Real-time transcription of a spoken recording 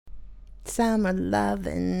Summer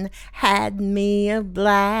lovin' had me a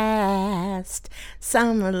blast.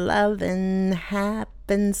 Summer lovin'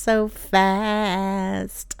 happened so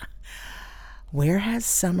fast. Where has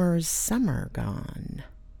summer's summer gone?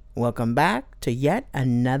 Welcome back to yet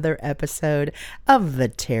another episode of the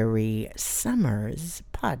Terry Summers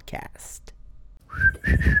Podcast.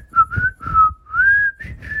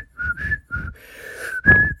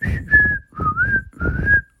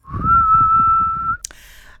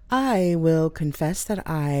 I will confess that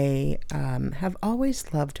I have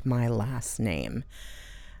always loved my last name.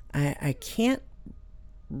 I can't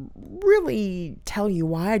really tell you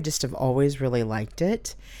why. I just have always really liked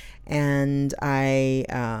it. And I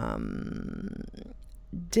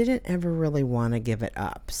didn't ever really want to give it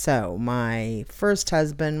up. So my first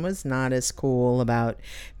husband was not as cool about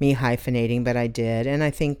me hyphenating, but I did. And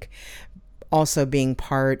I think also being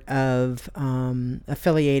part of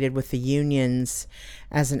affiliated with the unions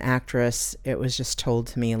as an actress, it was just told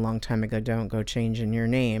to me a long time ago, don't go changing your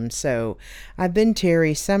name. So I've been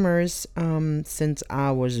Terry Summers since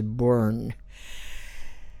I was born.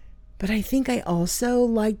 But I think I also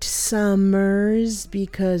liked summers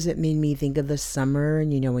because it made me think of the summer.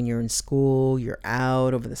 And when you're in school, you're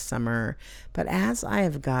out over the summer. But as I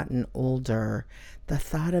have gotten older, the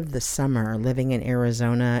thought of the summer living in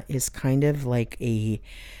Arizona is kind of like a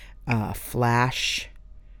flash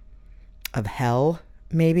of hell,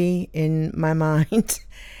 maybe, in my mind.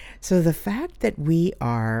 So the fact that we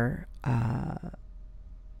are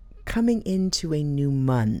coming into a new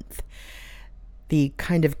month, the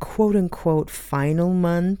kind of quote unquote final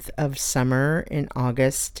month of summer in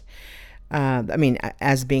August.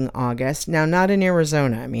 As being August. Now, not in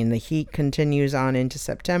Arizona. The heat continues on into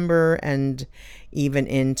September and even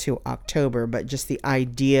into October, but just the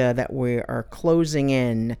idea that we are closing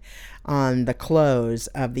in on the close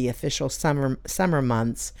of the official summer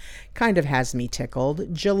months kind of has me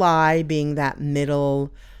tickled. July being that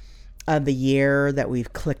middle of the year that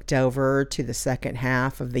we've clicked over to the second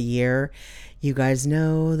half of the year. You guys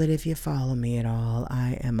know that if you follow me at all,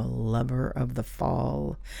 I am a lover of the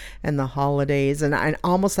fall and the holidays. And I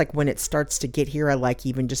almost like when it starts to get here, I like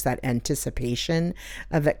even just that anticipation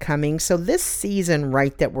of it coming. So this season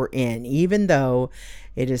right that we're in, even though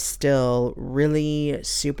it is still really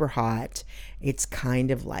super hot, it's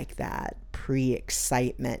kind of like that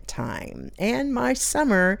pre-excitement time. And my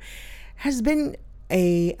summer has been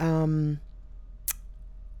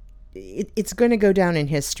it's going to go down in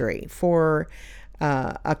history for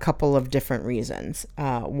a couple of different reasons.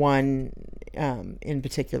 One in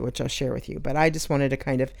particular, which I'll share with you. But I just wanted to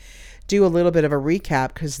kind of do a little bit of a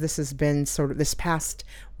recap because this has been sort of this past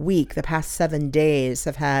week, the past 7 days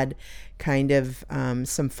have had kind of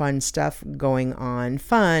some fun stuff going on,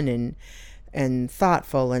 fun and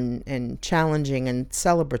thoughtful and challenging and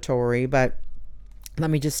celebratory. But let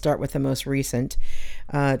me just start with the most recent.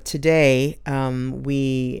 Today, I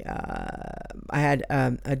had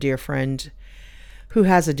a dear friend who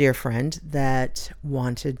has a dear friend that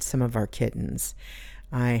wanted some of our kittens.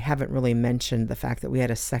 I haven't really mentioned the fact that we had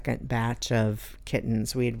a second batch of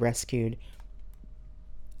kittens. We had rescued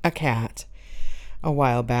a cat a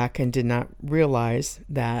while back and did not realize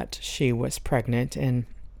that she was pregnant. And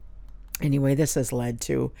anyway, this has led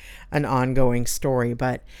to an ongoing story,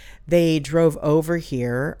 but they drove over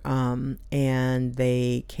here and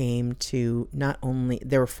they came to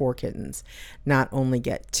there were 4 kittens, not only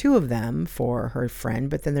get 2 of them for her friend,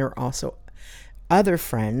 but then there were also other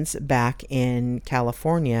friends back in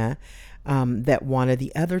California that wanted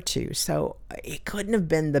the other 2. So it couldn't have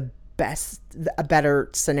been a better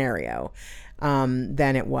scenario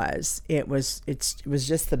than it was. It was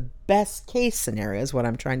just the best case scenario is what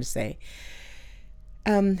I'm trying to say.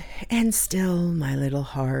 And still my little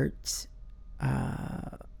heart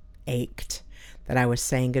ached that I was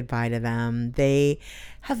saying goodbye to them. They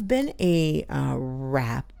have been a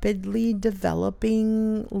rapidly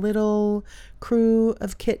developing little crew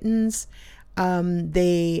of kittens.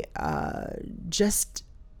 They just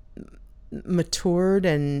matured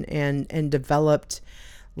and developed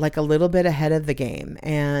like a little bit ahead of the game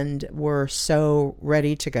and were so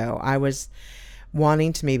ready to go. I was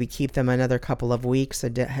wanting to maybe keep them another couple of weeks.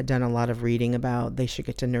 I had done a lot of reading about they should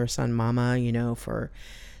get to nurse on mama, for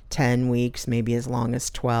 10 weeks, maybe as long as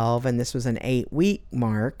 12. And this was an 8-week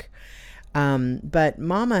mark. But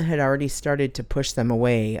mama had already started to push them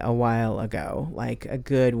away a while ago, like a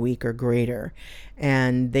good week or greater.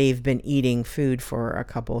 And they've been eating food for a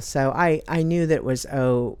couple. So I knew that it was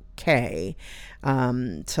okay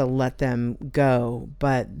to let them go,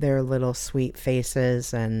 but their little sweet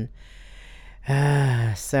faces and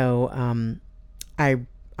so I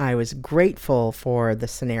I was grateful for the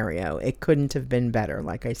scenario. It couldn't have been better,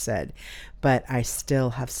 like I said, but I still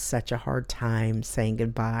have such a hard time saying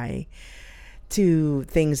goodbye to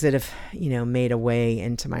things that have, made a way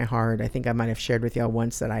into my heart. I think I might have shared with y'all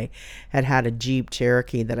once that I had a Jeep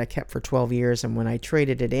Cherokee that I kept for 12 years. And when I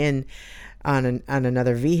traded it in on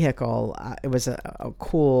another vehicle, it was a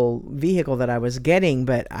cool vehicle that I was getting,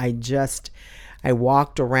 but I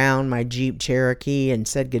walked around my Jeep Cherokee and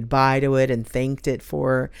said goodbye to it and thanked it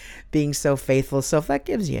for being so faithful. So if that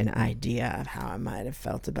gives you an idea of how I might have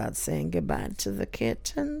felt about saying goodbye to the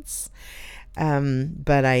kittens.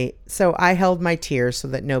 So I held my tears so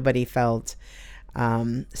that nobody felt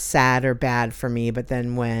sad or bad for me. But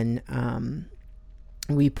then when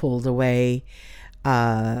we pulled away,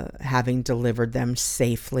 having delivered them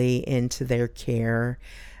safely into their care,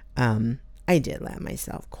 I did let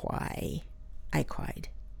myself cry. I cried.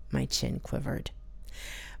 My chin quivered.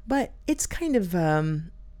 But it's kind of,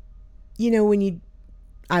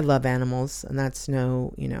 I love animals, and that's I'm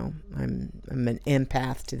an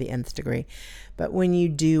empath to the nth degree. But when you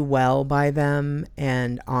do well by them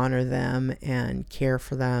and honor them and care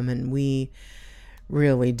for them, and we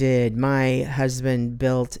really did. My husband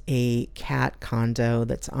built a cat condo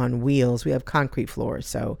that's on wheels. We have concrete floors,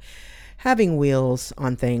 so having wheels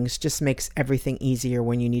on things just makes everything easier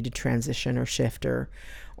when you need to transition or shift or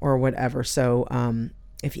whatever. So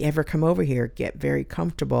if you ever come over here, get very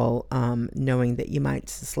comfortable knowing that you might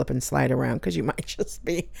slip and slide around because you might just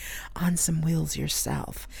be on some wheels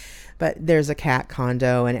yourself. But there's a cat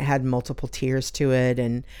condo, and it had multiple tiers to it,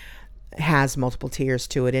 and has multiple tiers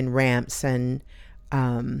to it, and ramps and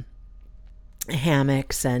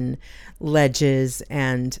hammocks and ledges,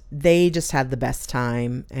 and they just had the best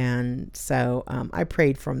time. And so I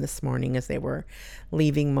prayed for them this morning as they were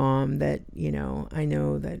leaving Mom that I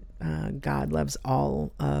know that God loves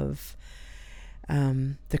all of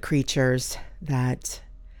the creatures that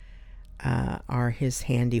are his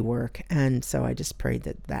handiwork. And so I just prayed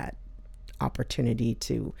that opportunity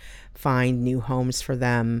to find new homes for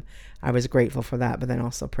them, I was grateful for that, but then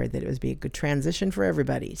also prayed that it would be a good transition for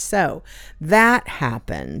everybody. So that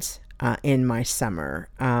happened in my summer.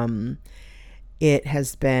 It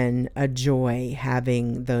has been a joy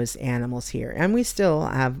having those animals here, and we still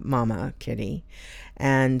have Mama Kitty,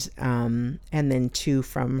 and then two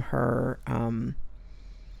from her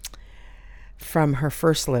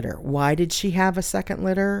first litter. Why did she have a second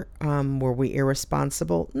litter? Were we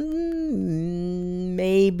irresponsible?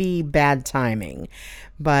 Maybe bad timing.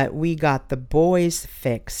 But we got the boys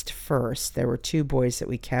fixed first. There were two boys that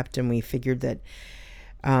we kept, and we figured that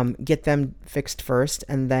get them fixed first,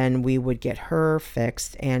 and then we would get her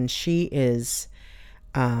fixed. And she is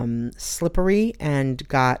slippery and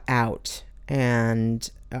got out,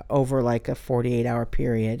 and over like a 48-hour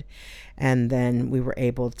period. And then we were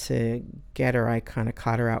able to get her. I kind of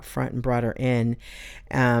caught her out front and brought her in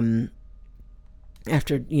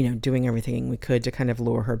after, doing everything we could to kind of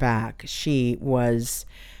lure her back. She was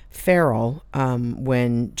feral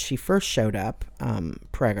when she first showed up,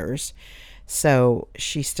 preggers. So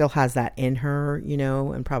she still has that in her,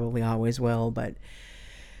 and probably always will. But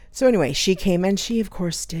so anyway, she came, and she, of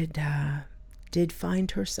course, did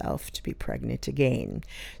find herself to be pregnant again.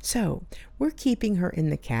 So we're keeping her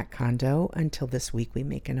in the cat condo until this week. We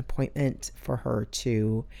make an appointment for her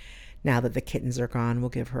to, now that the kittens are gone, we'll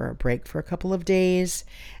give her a break for a couple of days,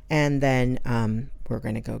 and then we're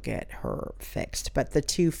going to go get her fixed. But the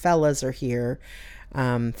two fellas are here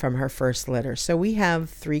from her first litter. So we have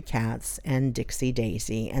 3 cats and Dixie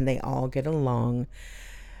Daisy, and they all get along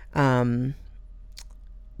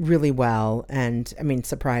really well, and I mean,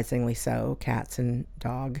 surprisingly so, cats and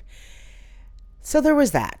dog. So there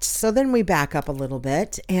was that. So then we back up a little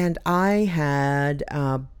bit, and I had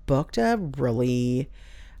booked a really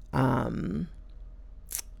fun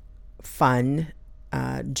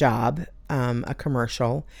job, a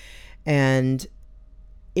commercial, and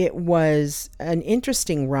it was an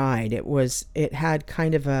interesting ride. It had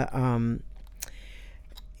kind of a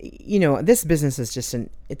this business is just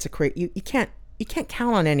it's a great, you can't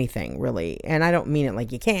count on anything really. And I don't mean it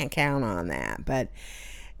like you can't count on that, but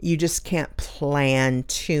you just can't plan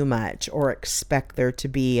too much or expect there to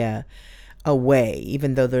be a way,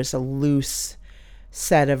 even though there's a loose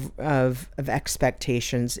set of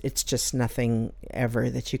expectations. It's just nothing ever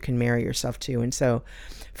that you can marry yourself to. And so,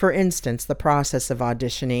 for instance, the process of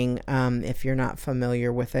auditioning, if you're not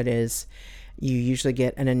familiar with it, is you usually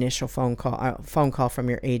get an initial phone call from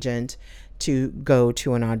your agent to go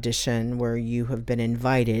to an audition where you have been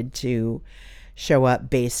invited to show up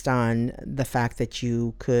based on the fact that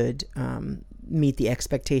you could meet the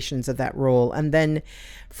expectations of that role. And then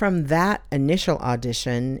from that initial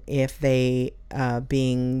audition, if they,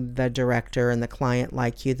 being the director and the client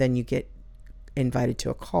like you, then you get invited to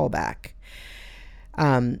a callback.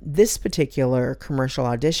 This particular commercial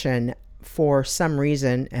audition, for some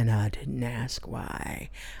reason, and I didn't ask why,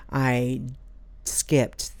 I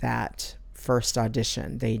skipped that first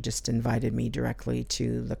audition. They just invited me directly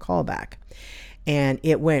to the callback. And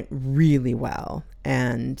it went really well.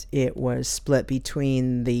 And it was split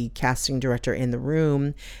between the casting director in the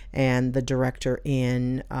room and the director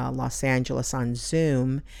in Los Angeles on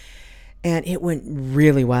Zoom. And it went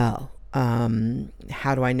really well.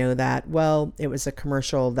 How do I know that? Well, it was a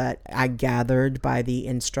commercial that I gathered by the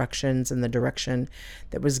instructions and the direction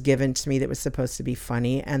that was given to me that was supposed to be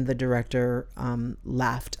funny. And the director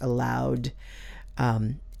laughed aloud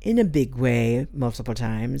in a big way multiple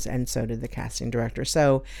times, and so did the casting director.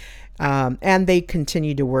 So, and they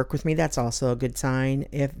continued to work with me. That's also a good sign.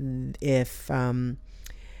 If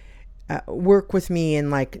work with me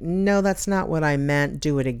and like, no, that's not what I meant,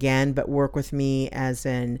 do it again, but work with me as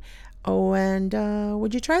in, oh, and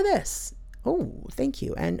would you try this? Oh, thank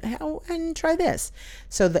you. And try this.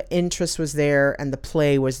 So the interest was there and the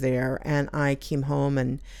play was there. And I came home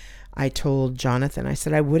and I told Jonathan, I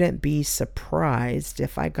said, I wouldn't be surprised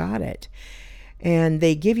if I got it. And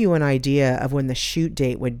they give you an idea of when the shoot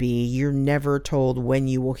date would be. You're never told when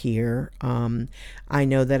you will hear. I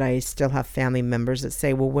know that I still have family members that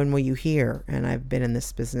say, well, when will you hear? And I've been in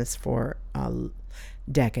this business for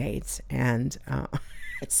decades. And I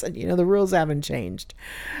said, the rules haven't changed.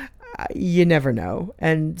 You never know.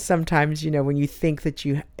 And sometimes, when you think that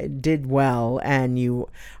you did well and you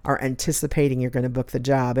are anticipating you're going to book the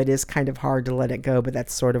job, it is kind of hard to let it go, but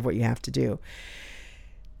that's sort of what you have to do.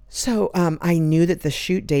 So I knew that the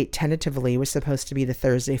shoot date tentatively was supposed to be the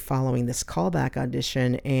Thursday following this callback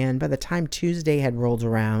audition. And by the time Tuesday had rolled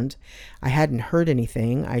around, I hadn't heard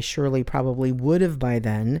anything. I surely probably would have by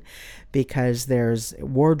then, because there's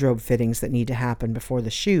wardrobe fittings that need to happen before the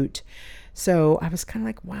shoot. So I was kind of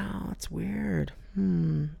like, wow, that's weird.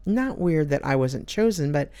 Not weird that I wasn't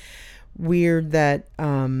chosen, but weird that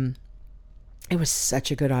it was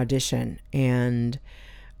such a good audition, and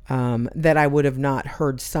that I would have not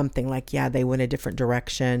heard something like, yeah, they went a different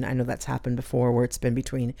direction. I know that's happened before where it's been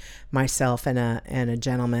between myself and a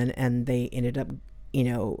gentleman, and they ended up,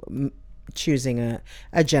 choosing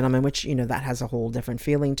a gentleman, which, that has a whole different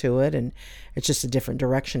feeling to it. And it's just a different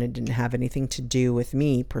direction. It didn't have anything to do with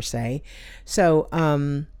me per se. So,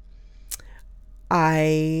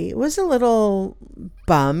 I was a little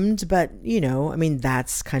bummed, but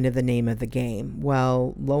that's kind of the name of the game.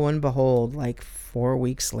 Well, lo and behold, like 4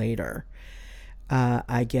 weeks later,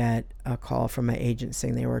 I get a call from my agent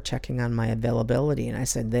saying they were checking on my availability. And I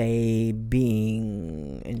said, they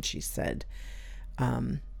being, and she said,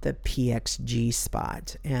 the PXG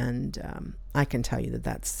spot. And I can tell you that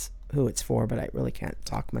that's who it's for, but I really can't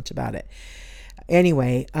talk much about it.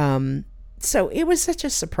 Anyway, so it was such a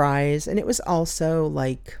surprise. And it was also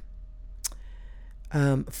like,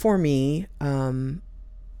 for me,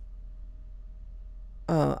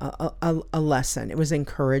 a lesson. It was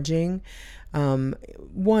encouraging.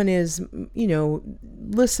 One is,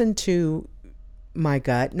 listen to my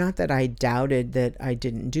gut. Not that I doubted that I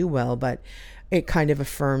didn't do well, but it kind of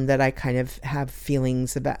affirmed that I kind of have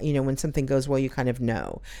feelings about, when something goes well, you kind of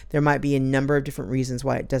know. There might be a number of different reasons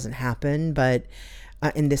why it doesn't happen, but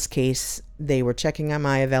in this case, they were checking on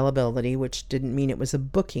my availability, which didn't mean it was a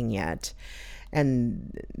booking yet.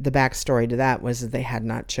 And the backstory to that was that they had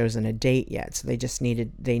not chosen a date yet. So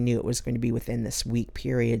they knew it was going to be within this week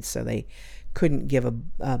period. So they couldn't give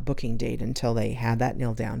a booking date until they had that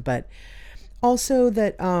nailed down. But also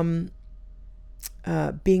that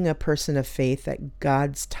being a person of faith, that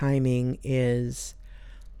God's timing is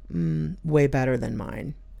way better than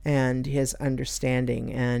mine, and his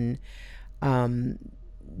understanding. And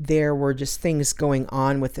there were just things going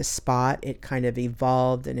on with the spot. It kind of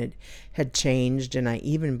evolved and it had changed. And I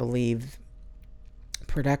even believe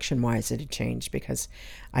production wise it had changed, because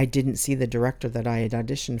I didn't see the director that I had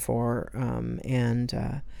auditioned for.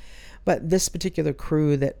 But this particular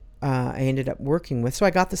crew that I ended up working with, so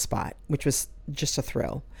I got the spot, which was just a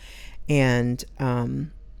thrill. And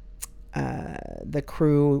the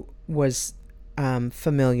crew was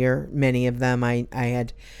familiar. Many of them I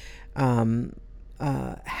had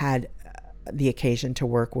had the occasion to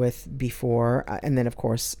work with before, and then of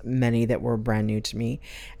course many that were brand new to me.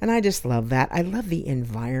 And I just love that. I love the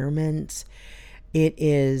environment. It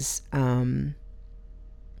is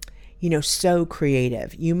so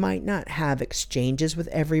creative. You might not have exchanges with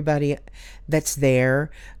everybody that's there,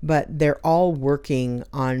 but they're all working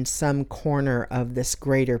on some corner of this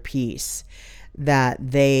greater piece that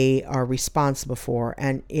they are responsible for,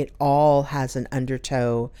 and it all has an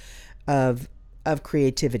undertow of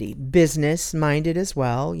creativity, business minded as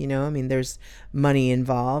well. There's money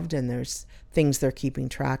involved and there's things they're keeping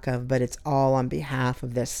track of, but it's all on behalf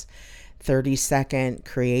of this 30-second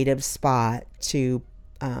creative spot to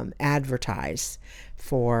advertise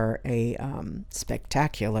for a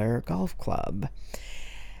spectacular golf club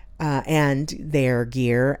and their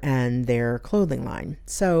gear and their clothing line.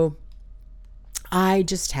 So I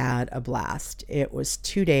just had a blast. It was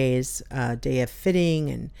 2 days, a day of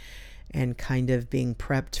fitting and kind of being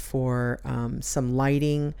prepped for some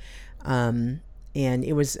lighting. And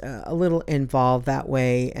it was a little involved that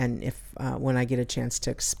way. And if when I get a chance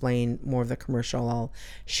to explain more of the commercial, I'll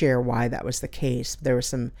share why that was the case. There were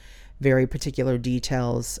some very particular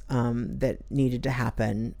details that needed to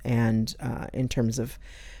happen, and in terms of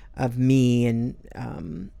me and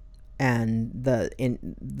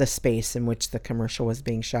the space in which the commercial was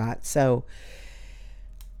being shot. So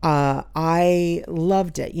I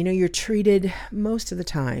loved it. You're treated, most of the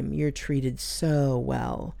time, you're treated so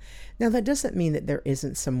well. Now, that doesn't mean that there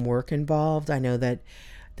isn't some work involved. I know that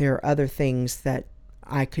there are other things that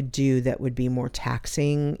I could do that would be more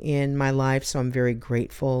taxing in my life. So I'm very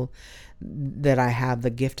grateful that I have the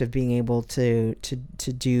gift of being able to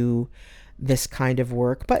do this kind of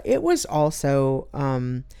work. But it was also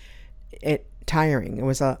tiring. It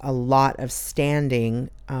was a lot of standing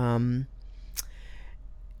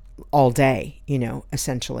all day,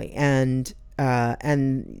 essentially. And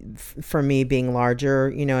for me being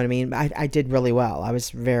larger, you know what I mean? I did really well. I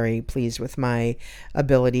was very pleased with my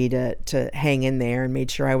ability to hang in there and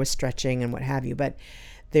made sure I was stretching and what have you. But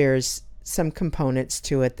there's some components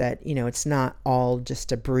to it that, it's not all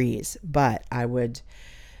just a breeze. But I would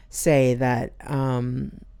say that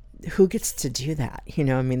who gets to do that?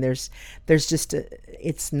 There's just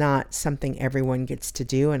it's not something everyone gets to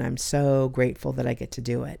do, and I'm so grateful that I get to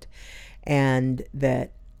do it, and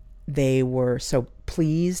that they were so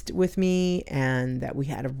pleased with me, and that we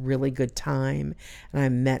had a really good time, and I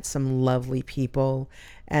met some lovely people,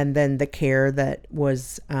 and then the care that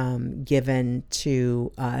was given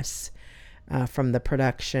to us from the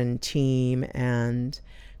production team and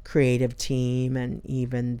creative team, and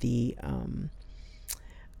even the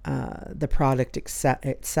product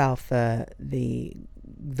itself,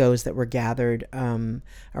 those that were gathered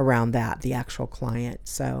around that, the actual client.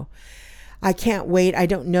 So I can't wait. I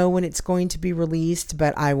don't know when it's going to be released,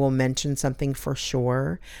 but I will mention something for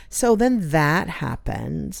sure. So then that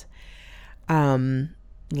happened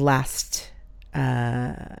last,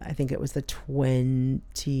 I think it was the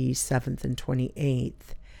 27th and 28th.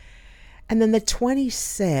 And then the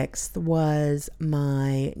 26th was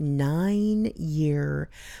my 9-year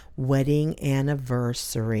wedding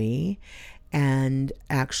anniversary, and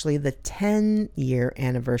actually the 10-year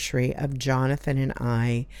anniversary of Jonathan and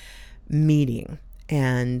I meeting.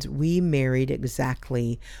 And we married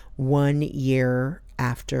exactly 1 year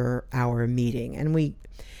after our meeting. And we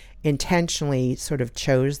intentionally sort of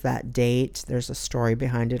chose that date. There's a story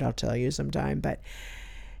behind it I'll tell you sometime, but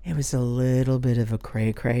it was a little bit of a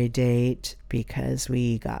cray-cray date because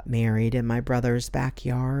we got married in my brother's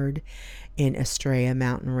backyard in Estrella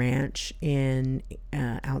Mountain Ranch in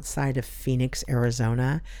outside of Phoenix,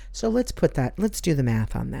 Arizona. So let's do the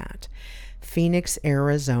math on that. Phoenix,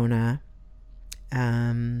 Arizona,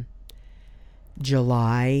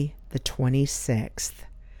 July the 26th,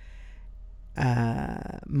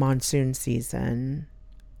 monsoon season,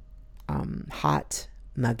 hot,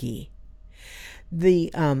 muggy. We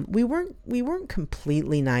weren't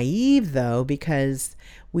completely naive though, because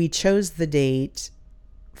we chose the date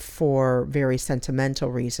for very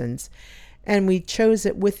sentimental reasons, and we chose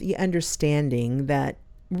it with the understanding that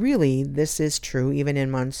really this is true even in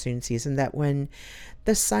monsoon season, that when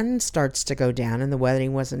the sun starts to go down, and the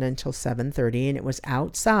wedding wasn't until 7:30, and it was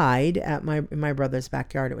outside at in my brother's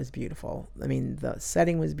backyard. It was beautiful. I mean, the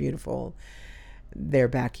setting was beautiful, their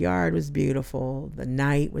backyard was beautiful, the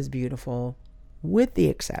night was beautiful, with the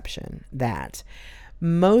exception that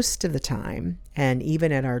most of the time, and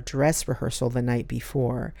even at our dress rehearsal the night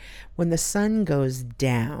before, when the sun goes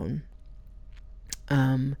down,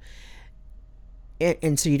 and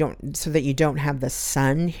so that you don't have the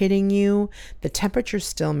sun hitting you, the temperature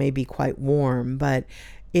still may be quite warm, but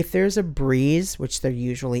if there's a breeze, which there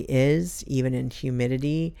usually is, even in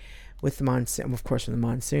humidity with the monsoon, of course when the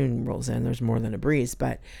monsoon rolls in, there's more than a breeze,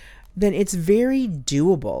 but then it's very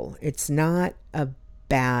doable. It's not a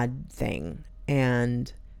bad thing.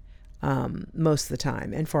 And most of the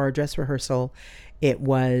time. And for our dress rehearsal, it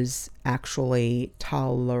was actually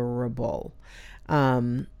tolerable.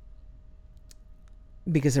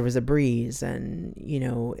 Because there was a breeze and,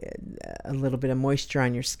 a little bit of moisture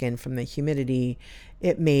on your skin from the humidity,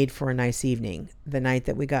 it made for a nice evening. The night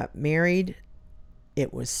that we got married,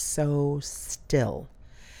 it was so still,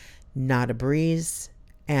 not a breeze,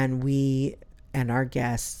 and we and our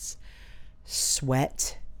guests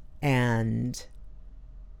sweat. And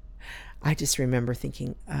I just remember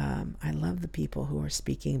thinking, I love the people who are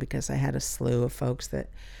speaking, because I had a slew of folks that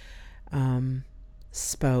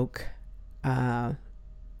spoke,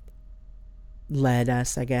 led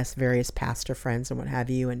us, I guess, various pastor friends and what have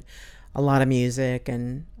you, and a lot of music.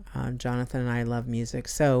 And Jonathan and I love music.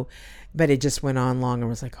 So, but it just went on long and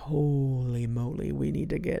was like, holy moly,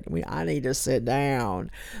 I need to sit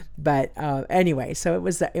down. But anyway, so it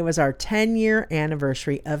was our 10-year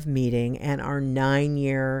anniversary of meeting and our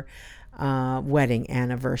 9-year wedding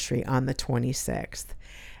anniversary on the 26th.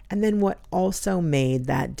 And then what also made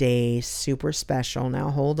that day super special, now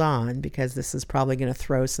hold on, because this is probably going to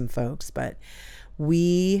throw some folks, but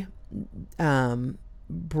we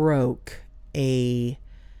broke a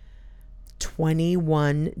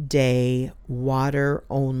 21-day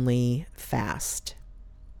water-only fast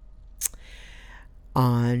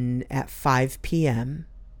at 5 p.m.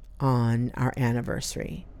 on our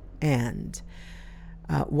anniversary. And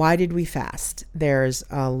why did we fast? There's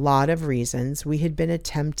a lot of reasons. We had been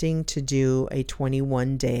attempting to do a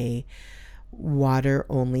 21-day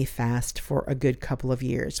water-only fast for a good couple of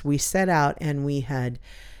years. We set out and we had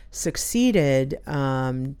succeeded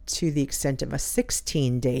to the extent of a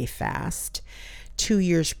 16-day fast 2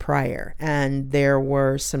 years prior. And there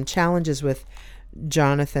were some challenges with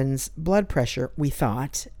Jonathan's blood pressure. We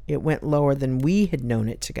thought it went lower than we had known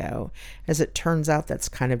it to go. As it turns out, that's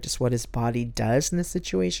kind of just what his body does in this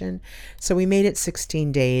situation. So we made it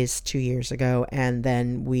 16 days 2 years ago, and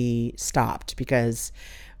then we stopped because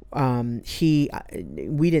we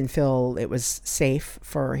didn't feel it was safe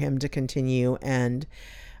for him to continue, and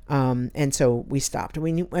so we stopped.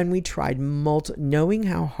 And we tried knowing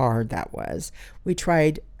how hard that was. We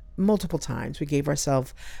tried multiple times. We gave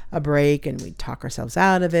ourselves a break and we'd talk ourselves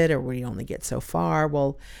out of it, or we only get so far.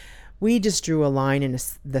 Well, we just drew a line in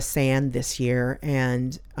the sand this year,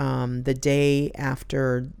 and the day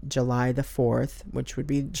after July the 4th, which would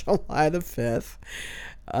be July the 5th.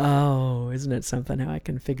 Oh, isn't it something how I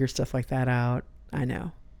can figure stuff like that out? I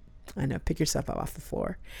know. Pick yourself up off the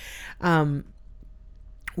floor.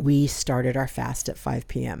 We started our fast at 5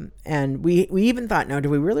 p.m. And we even thought, no, do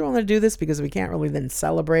we really want to do this? Because we can't really then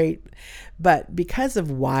celebrate. But because of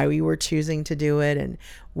why we were choosing to do it and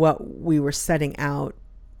what we were setting out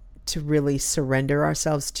to really surrender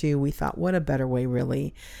ourselves to, we thought, what a better way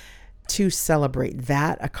really to celebrate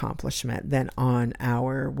that accomplishment than on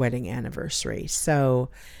our wedding anniversary. So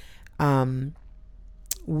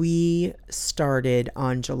we started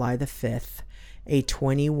on July the 5th a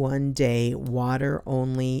 21-day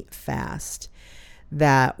water-only fast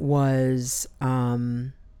that was a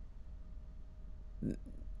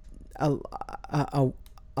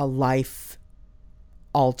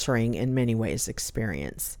life-altering in many ways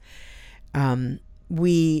experience.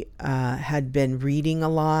 We had been reading a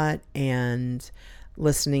lot and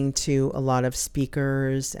listening to a lot of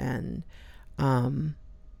speakers and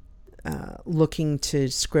looking to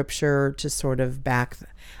scripture to sort of back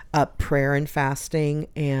up prayer and fasting.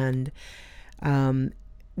 And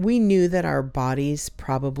we knew that our bodies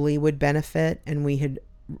probably would benefit, and we had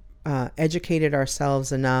educated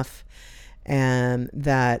ourselves enough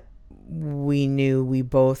that we knew we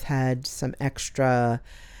both had some extra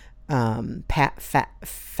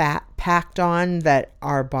fat packed on, that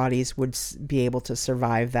our bodies would be able to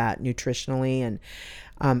survive that nutritionally. And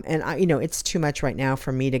I, it's too much right now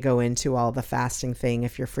for me to go into all the fasting thing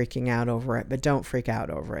if you're freaking out over it, but don't freak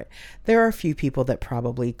out over it. There are a few people that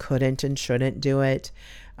probably couldn't and shouldn't do it.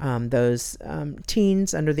 Those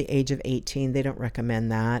teens under the age of 18, they don't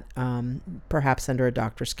recommend that. Perhaps under a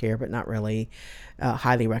doctor's care, but not really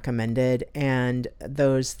highly recommended. And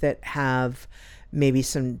those that have maybe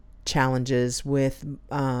some challenges with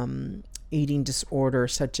eating disorder,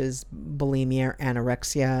 such as bulimia or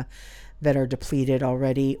anorexia, that are depleted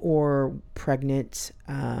already, or pregnant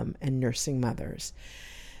and nursing mothers.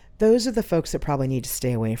 Those are the folks that probably need to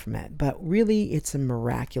stay away from it. But really, it's a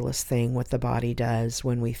miraculous thing what the body does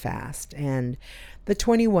when we fast. And the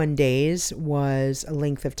 21 days was a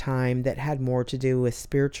length of time that had more to do with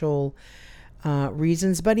spiritual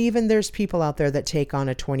reasons. But even there's people out there that take on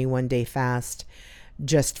a 21-day fast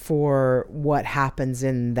just for what happens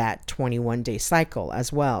in that 21-day cycle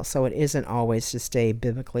as well. So it isn't always just a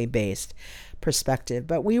biblically based perspective.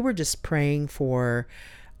 But we were just praying for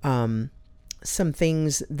some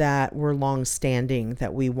things that were long standing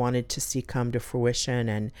that we wanted to see come to fruition,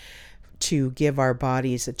 and to give our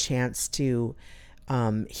bodies a chance to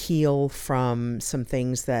heal from some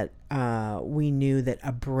things that we knew that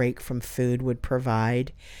a break from food would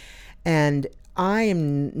provide. And I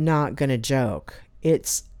am not going to joke.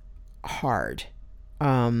 It's hard.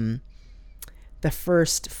 The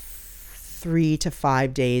first 3 to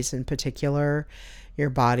 5 days in particular, your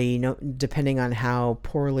body, depending on how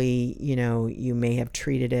poorly, you may have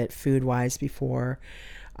treated it food-wise before,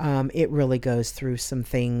 it really goes through some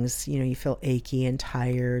things. You feel achy and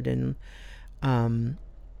tired, and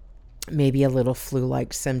maybe a little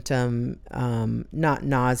flu-like symptom, not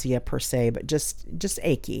nausea per se, but just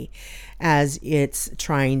achy, as it's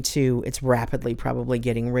rapidly probably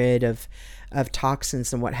getting rid of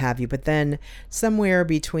toxins and what have you. But then somewhere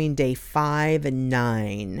between day 5 and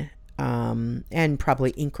 9, and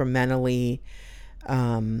probably incrementally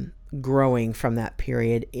growing from that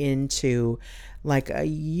period into like a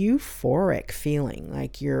euphoric feeling,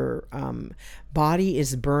 like your body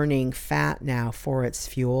is burning fat now for its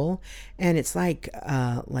fuel, and it's like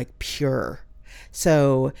pure.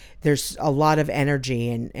 So there's a lot of energy,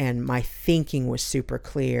 and my thinking was super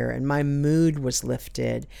clear, and my mood was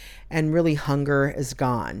lifted, and really hunger is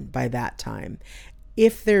gone by that time.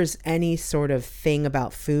 If there's any sort of thing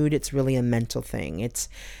about food, it's really a mental thing. It's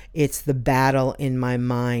the battle in my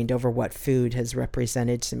mind over what food has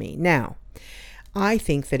represented to me. Now, I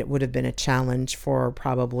think that it would have been a challenge for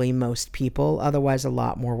probably most people. Otherwise, a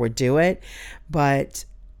lot more would do it. But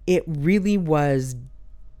it really was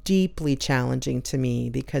deeply challenging to me,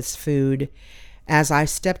 because food, as I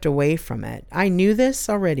stepped away from it, I knew this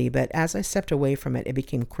already, but as I stepped away from it, it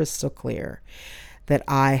became crystal clear that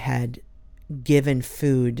I had given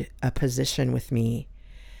food a position with me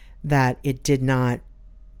that it did not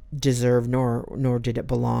deserve, nor did it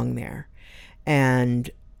belong there.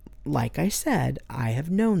 And like I said, I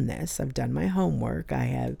have known this. I've done my homework. I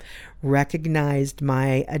have recognized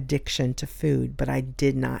my addiction to food, but I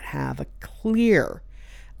did not have a clear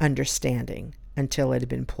understanding until it had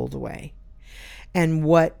been pulled away. And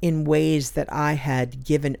what in ways that I had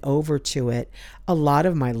given over to it a lot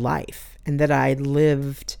of my life, and that I've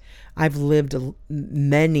lived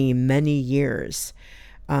many, many years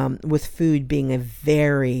with food being a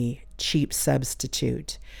very cheap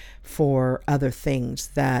substitute for other things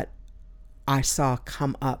that I saw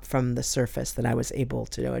come up from the surface that I was able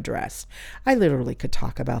to address. I literally could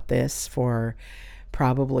talk about this for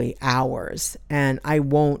probably hours, and I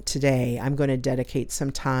won't today. I'm going to dedicate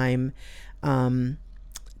some time to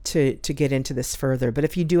get into this further. But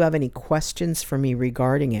if you do have any questions for me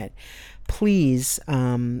regarding it, please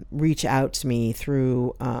reach out to me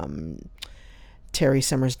through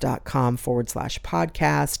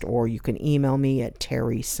terrysummers.com/podcast, or you can email me at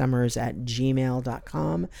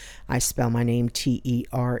terrysummers@gmail.com. I spell my name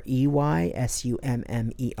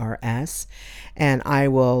TereySummers, and I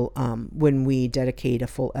will, when we dedicate a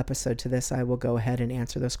full episode to this, I will go ahead and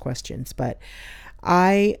answer those questions. But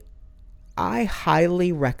I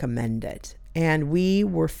highly recommend it. And we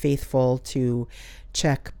were faithful to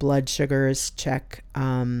check blood sugars, check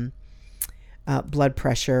blood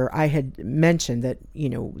pressure. I had mentioned that,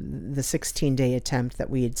 the 16-day attempt that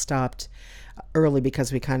we had stopped early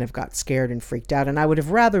because we kind of got scared and freaked out. And I would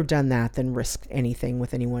have rather done that than risk anything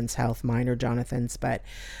with anyone's health, mine or Jonathan's. But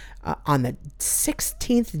on the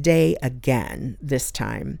 16th day again, this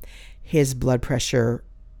time, his blood pressure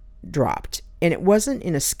dropped. And it wasn't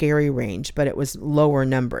in a scary range, but it was lower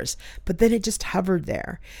numbers. But then it just hovered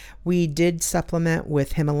there. We did supplement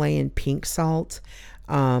with Himalayan pink salt.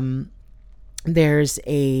 There's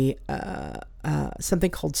a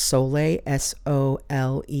something called Sole, Sole,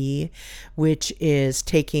 which is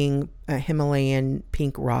taking a Himalayan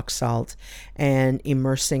pink rock salt and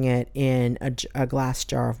immersing it in a glass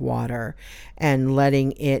jar of water and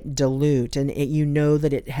letting it dilute. And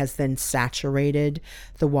that it has then saturated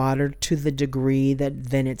the water to the degree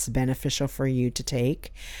that then it's beneficial for you to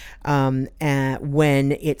take. And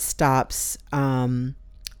when it stops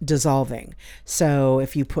dissolving. So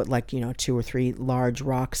if you put 2 or 3 large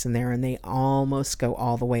rocks in there and they almost go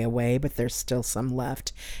all the way away, but there's still some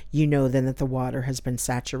left, then that the water has been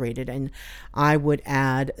saturated. And I would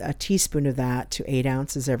add a teaspoon of that to 8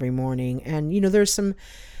 ounces every morning. And there's some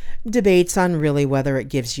debates on really whether it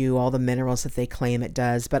gives you all the minerals that they claim it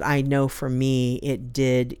does, but I know for me it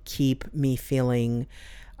did keep me feeling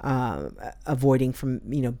avoiding from,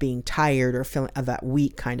 being tired or feeling of that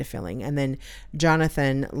weak kind of feeling. And then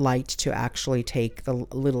Jonathan liked to actually take the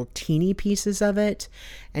little teeny pieces of it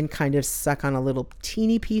and kind of suck on a little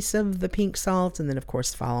teeny piece of the pink salt, and then of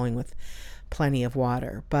course following with plenty of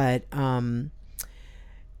water. But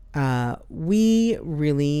we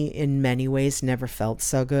really, in many ways, never felt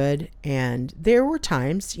so good. And there were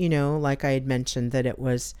times, like I had mentioned, that it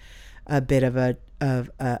was a bit of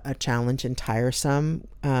a challenge and tiresome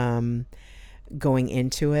going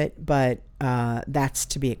into it, but that's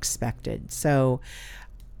to be expected. So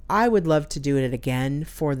I would love to do it again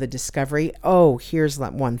for the discovery. Oh, here's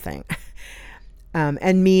one thing.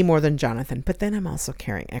 And me more than Jonathan, but then I'm also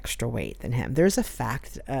carrying extra weight than him. There's a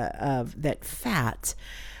fact of that fat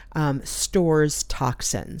stores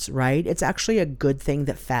toxins, right? It's actually a good thing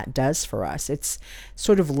that fat does for us. It's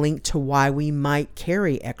sort of linked to why we might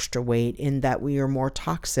carry extra weight, in that we are more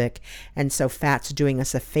toxic. And so fat's doing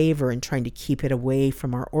us a favor and trying to keep it away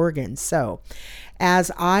from our organs. So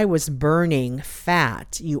as I was burning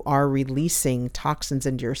fat, you are releasing toxins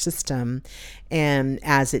into your system. And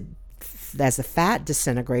as the fat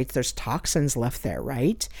disintegrates, there's toxins left there,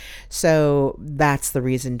 right? So that's the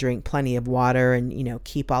reason, drink plenty of water and,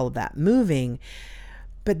 keep all of that moving.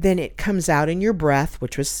 But then it comes out in your breath,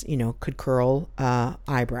 which was, could curl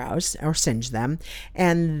eyebrows or singe them.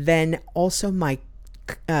 And then also my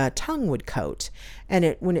tongue would coat.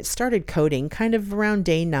 And when it started coating, kind of around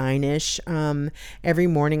day 9-ish, every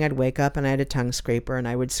morning I'd wake up and I had a tongue scraper and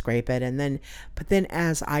I would scrape it. But then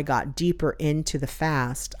as I got deeper into the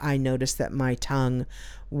fast, I noticed that my tongue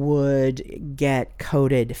would get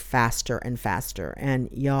coated faster and faster. And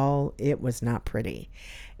y'all, it was not pretty.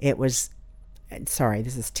 It was, sorry,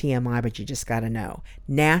 this is TMI, but you just got to know.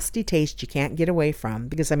 Nasty taste you can't get away from,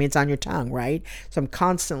 because it's on your tongue, right? So I'm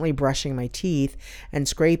constantly brushing my teeth and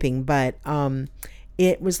scraping, but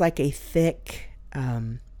it was like a thick,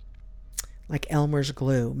 like Elmer's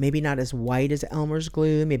glue. Maybe not as white as Elmer's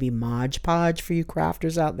glue, maybe Mod Podge for you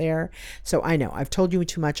crafters out there. So I know I've told you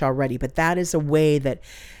too much already, but that is a way that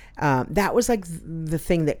that was like the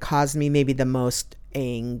thing that caused me maybe the most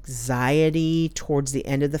anxiety towards the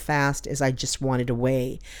end of the fast, is I just wanted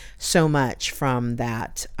away so much from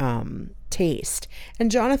that taste. And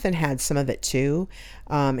Jonathan had some of it too.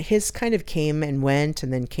 His kind of came and went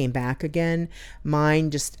and then came back again.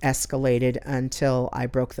 Mine just escalated until I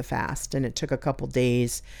broke the fast, and it took a couple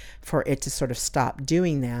days for it to sort of stop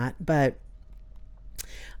doing that. But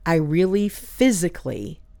I really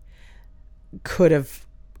physically could have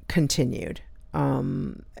continued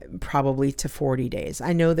probably to 40 days.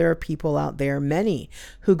 I know there are people out there, many,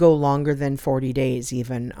 who go longer than 40 days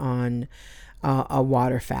even on a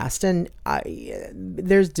water fast. And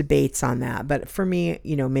there's debates on that. But for me,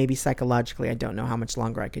 maybe psychologically, I don't know how much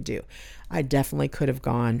longer I could do. I definitely could have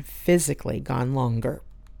gone longer,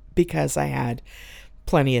 because I had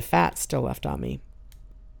plenty of fat still left on me.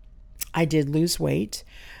 I did lose weight.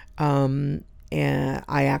 And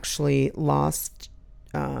I actually lost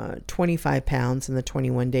 25 pounds in the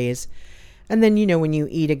 21 days. And then, when you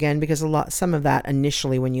eat again, because some of that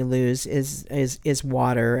initially when you lose is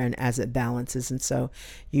water, and as it balances. And so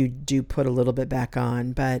you do put a little bit back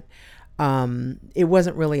on, but it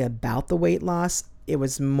wasn't really about the weight loss. It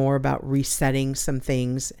was more about resetting some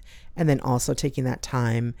things, and then also taking that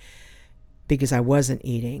time, because I wasn't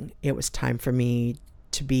eating. It was time for me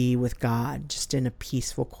to be with God, just in a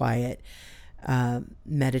peaceful, quiet,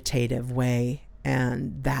 meditative way.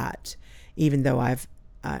 And that, even though I've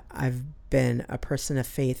been a person of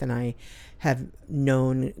faith and I have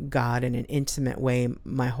known God in an intimate way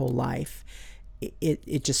my whole life,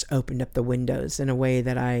 it just opened up the windows in a way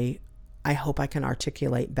that I hope I can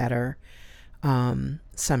articulate better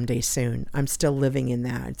someday soon. I'm still living in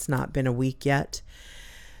that. It's not been a week yet.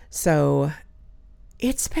 So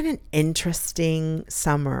it's been an interesting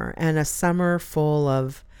summer, and a summer full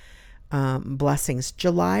of blessings.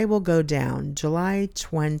 July will go down. July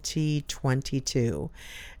 2022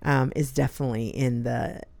 is definitely in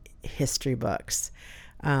the history books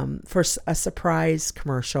for a surprise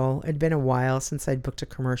commercial. It'd been a while since I'd booked a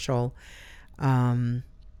commercial because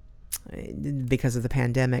of the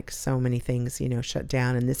pandemic. So many things, shut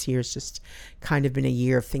down, and this year's just kind of been a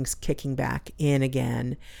year of things kicking back in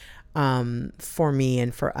again. For me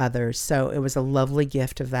and for others. So it was a lovely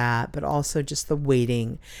gift of that, but also just the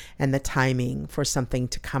waiting and the timing for something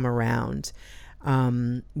to come around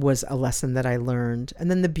was a lesson that I learned. And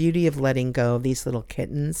then the beauty of letting go of these little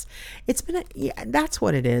kittens. That's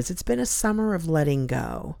what it is. It's been a summer of letting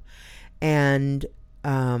go. And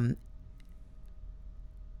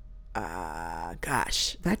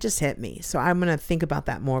Gosh, that just hit me. So I'm going to think about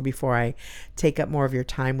that more before I take up more of your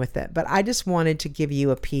time with it. But I just wanted to give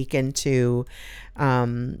you a peek into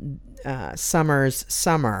summer's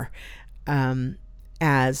summer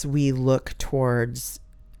as we look towards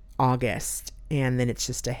August. And then it's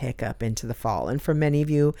just a hiccup into the fall. And for many of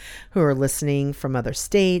you who are listening from other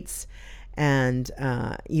states and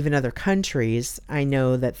even other countries, I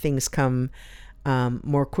know that things come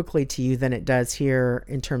more quickly to you than it does here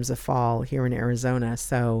in terms of fall here in Arizona.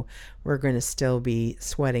 So we're going to still be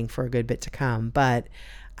sweating for a good bit to come, but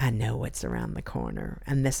I know what's around the corner.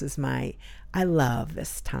 And I love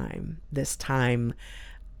this time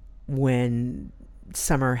when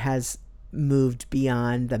summer has moved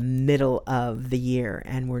beyond the middle of the year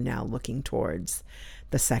and we're now looking towards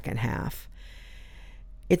the second half.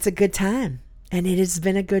 It's a good time, and it has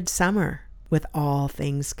been a good summer with all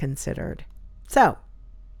things considered. So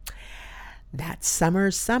that's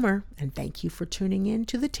summer's summer, and thank you for tuning in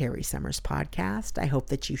to the Terry Summers podcast. I hope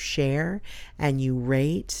that you share and you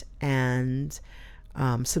rate and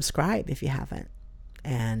subscribe if you haven't.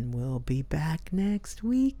 And we'll be back next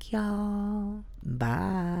week, y'all.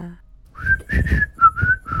 Bye.